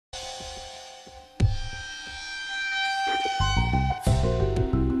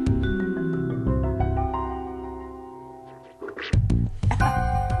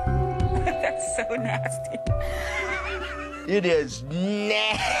so nasty. It is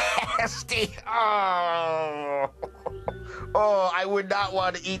nasty. Oh, I would not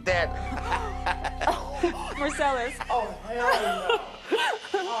want to eat that. Marcellus. Oh, hell no.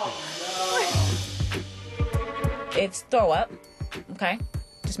 Oh, no. It's throw up, okay?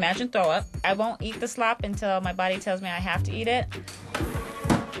 Just imagine throw up. I won't eat the slop until my body tells me I have to eat it.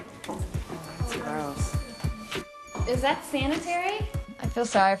 That's gross. Is that sanitary? I feel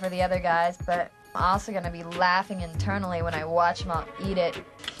sorry for the other guys, but I'm also gonna be laughing internally when I watch them all eat it.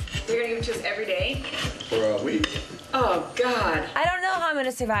 You're gonna give it to us every day? For a week. Oh, God. I don't know how I'm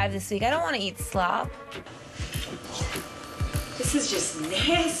gonna survive this week. I don't want to eat slop. This is just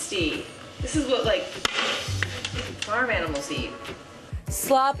nasty. This is what, like, farm animals eat.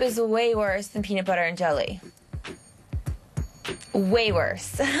 Slop is way worse than peanut butter and jelly. Way worse.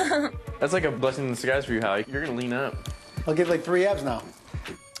 That's like a blessing in disguise for you, Howie. You're gonna lean up. I'll get like 3 abs now.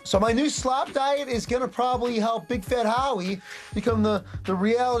 So my new slop diet is gonna probably help Big Fat Howie become the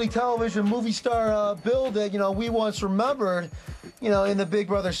reality television movie star Bill that, we once remembered, in the Big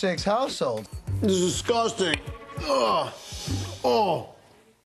Brother 6 household. This is disgusting. Ugh. Oh.